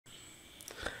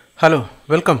Hello,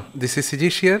 welcome. This is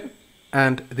Sijish here,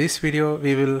 and this video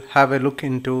we will have a look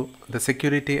into the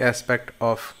security aspect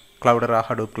of Cloudera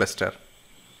Hadoop cluster.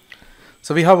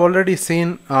 So we have already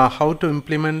seen how to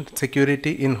implement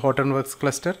security in Hortonworks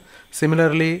cluster.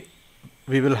 Similarly,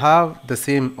 we will have the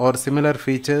same or similar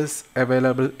features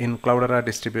available in Cloudera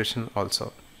distribution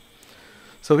also.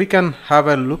 So we can have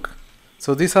a look.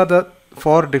 So these are the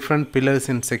four different pillars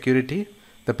in security: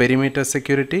 the perimeter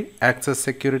security, access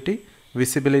security,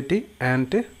 visibility,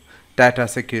 and data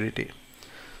security.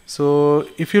 So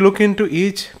if you look into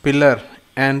each pillar,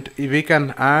 and we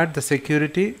can add the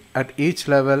security at each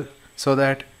level so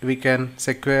that we can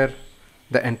secure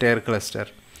the entire cluster.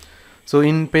 So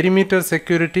in perimeter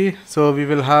security, so we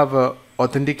will have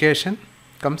authentication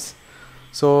comes.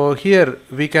 So here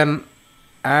we can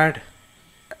add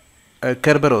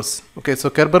Kerberos. Okay, so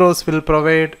Kerberos will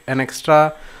provide an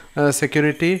extra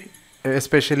security,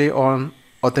 especially on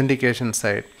authentication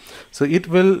side. So it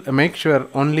will make sure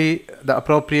only the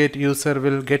appropriate user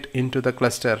will get into the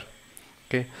cluster.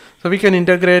 Okay, so we can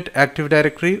integrate Active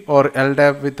Directory or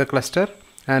LDAP with the cluster,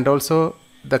 and also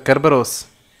the Kerberos.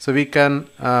 So we can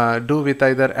do with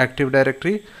either Active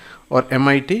Directory or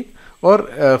MIT or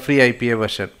free IPA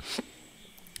version.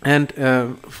 And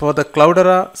for the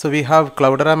Cloudera, so we have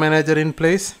Cloudera Manager in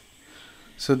place.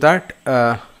 So that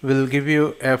will give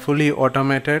you a fully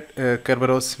automated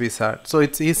Kerberos wizard. So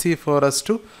it's easy for us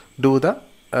to do the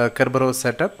Kerberos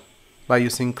setup by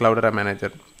using Cloudera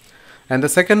Manager. And the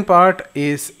second part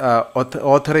is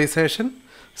authorization.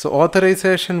 So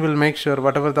authorization will make sure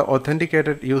whatever the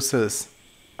authenticated users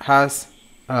has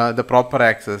the proper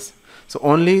access. So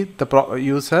only the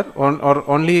user or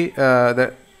only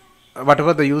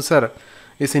whatever the user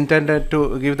is intended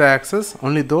to give the access,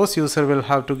 only those user will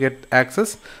have to get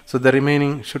access. So the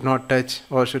remaining should not touch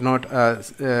or should not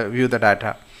view the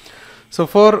data. So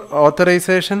for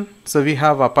authorization, so we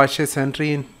have Apache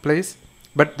Sentry in place,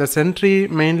 but the Sentry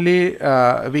mainly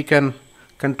we can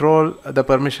control the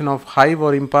permission of Hive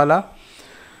or Impala,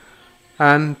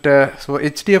 and so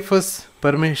HDFS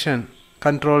permission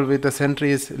control with the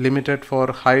Sentry is limited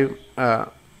for Hive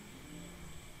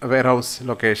warehouse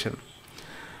location.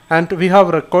 And we have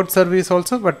record service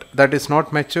also, but that is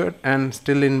not matured and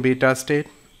still in beta state.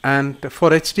 And for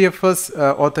HDFS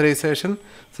authorization,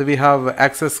 so we have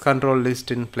access control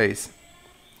list in place.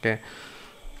 Okay.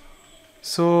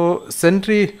 So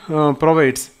Sentry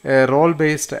provides a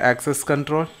role-based access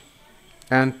control,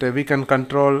 and we can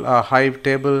control a Hive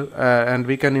table, and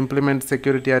we can implement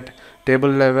security at table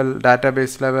level,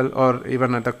 database level, or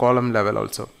even at the column level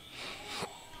also.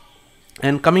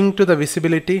 And coming to the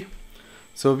visibility,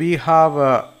 so we have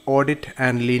audit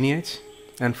and lineage,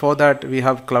 and for that we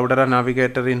have Cloudera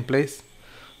Navigator in place,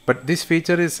 but this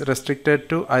feature is restricted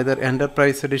to either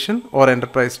Enterprise Edition or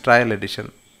Enterprise Trial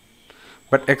Edition,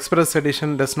 but Express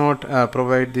Edition does not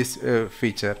provide this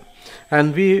feature.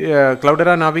 And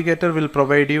Cloudera Navigator will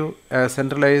provide you a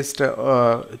centralized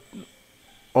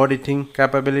auditing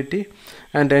capability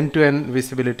and end-to-end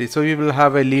visibility. So you will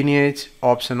have a lineage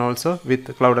option also with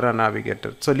Cloudera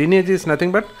Navigator. So lineage is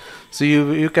nothing but, so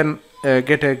you can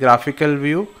get a graphical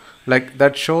view like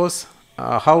that shows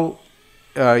how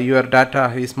your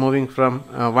data is moving from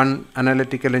one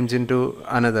analytical engine to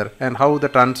another, and how the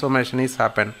transformation is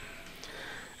happened.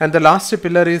 And the last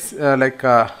pillar is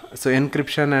so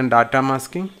encryption and data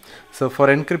masking. So for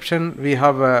encryption, we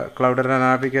have Cloudera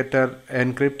Navigator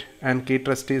Encrypt and Key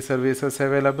Trustee services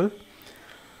available.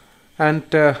 And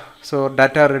so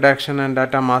data reduction and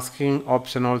data masking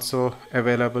option also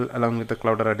available along with the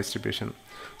Cloudera distribution.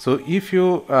 So if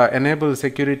you enable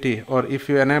security, or if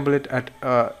you enable it at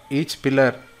each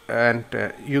pillar, and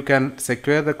you can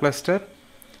secure the cluster.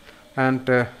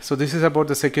 And so this is about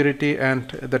the security and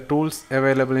the tools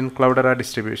available in Cloudera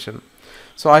distribution.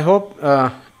 So I hope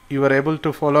you were able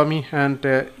to follow me,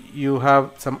 and you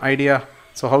have some idea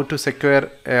so how to secure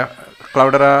a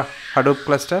Cloudera Hadoop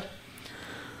cluster.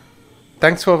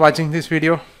 Thanks for watching this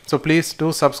video. So please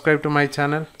do subscribe to my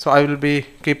channel. So I will be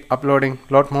keep uploading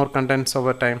lot more contents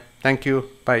over time. Thank you.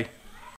 Bye.